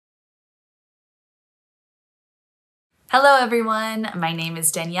Hello everyone, my name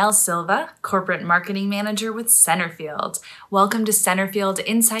is Danielle Silva, Corporate Marketing Manager with Centerfield. Welcome to Centerfield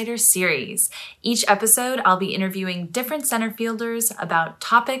Insider Series. Each episode, I'll be interviewing different Centerfielders about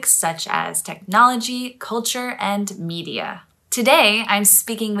topics such as technology, culture, and media. Today, I'm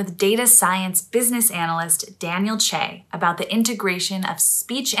speaking with data science business analyst Daniel Chae about the integration of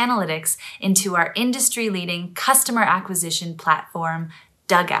speech analytics into our industry-leading customer acquisition platform,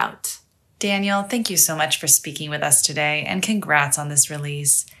 Dugout. Daniel, thank you so much for speaking with us today, and congrats on this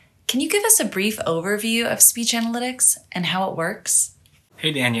release. Can you give us a brief overview of speech analytics and how it works?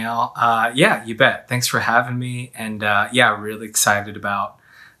 Hey, Danielle. Yeah, you bet. Thanks for having me. And really excited about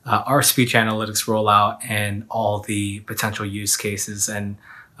our speech analytics rollout and all the potential use cases and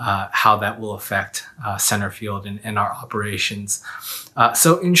how that will affect Centerfield and our operations.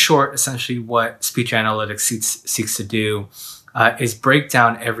 So in short, essentially what speech analytics seeks to do is break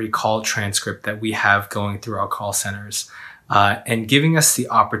down every call transcript that we have going through our call centers and giving us the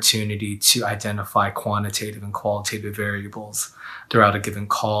opportunity to identify quantitative and qualitative variables throughout a given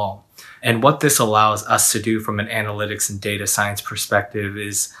call. And what this allows us to do from an analytics and data science perspective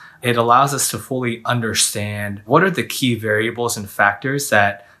is it allows us to fully understand what are the key variables and factors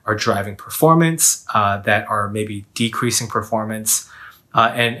that are driving performance, that are maybe decreasing performance,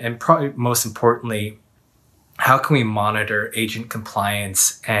 and probably most importantly, how can we monitor agent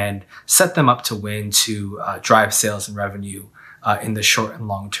compliance and set them up to win to drive sales and revenue in the short and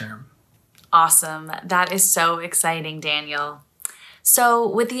long term? Awesome. That is so exciting, Daniel. So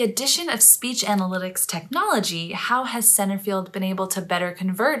with the addition of speech analytics technology, how has Centerfield been able to better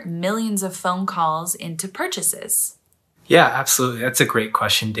convert millions of phone calls into purchases? Yeah, absolutely. That's a great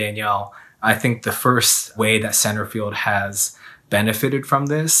question, Danielle. I think the first way that Centerfield has benefited from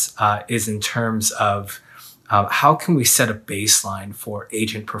this is in terms of how can we set a baseline for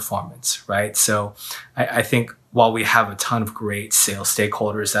agent performance, right? So I think while we have a ton of great sales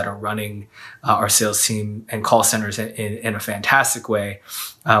stakeholders that are running our sales team and call centers in a fantastic way,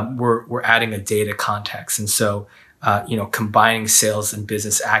 we're adding a data context. And so, combining sales and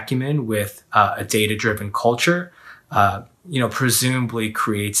business acumen with a data-driven culture, presumably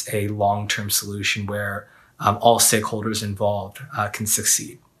creates a long-term solution where all stakeholders involved can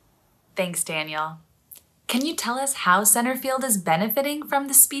succeed. Thanks, Daniel. Can you tell us how Centerfield is benefiting from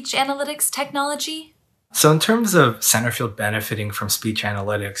the speech analytics technology? So in terms of Centerfield benefiting from speech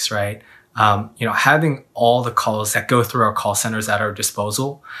analytics, right? Having all the calls that go through our call centers at our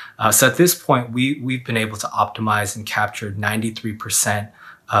disposal. So at this point, we've been able to optimize and capture 93%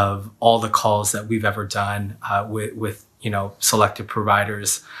 of all the calls that we've ever done with selected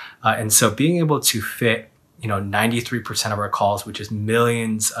providers. And so being able to fit 93% of our calls, which is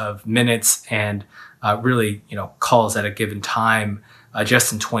millions of minutes and calls at a given time,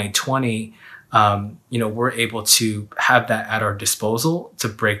 just in 2020, we're able to have that at our disposal to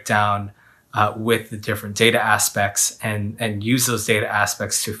break down with the different data aspects and use those data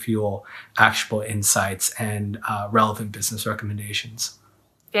aspects to fuel actionable insights and relevant business recommendations.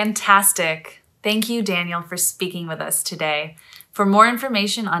 Fantastic. Thank you, Daniel, for speaking with us today. For more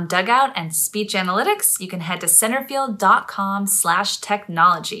information on Dugout and speech analytics, you can head to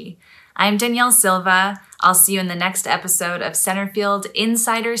centerfield.com/technology. I'm Danielle Silva. I'll see you in the next episode of Centerfield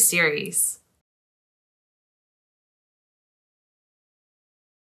Insider Series.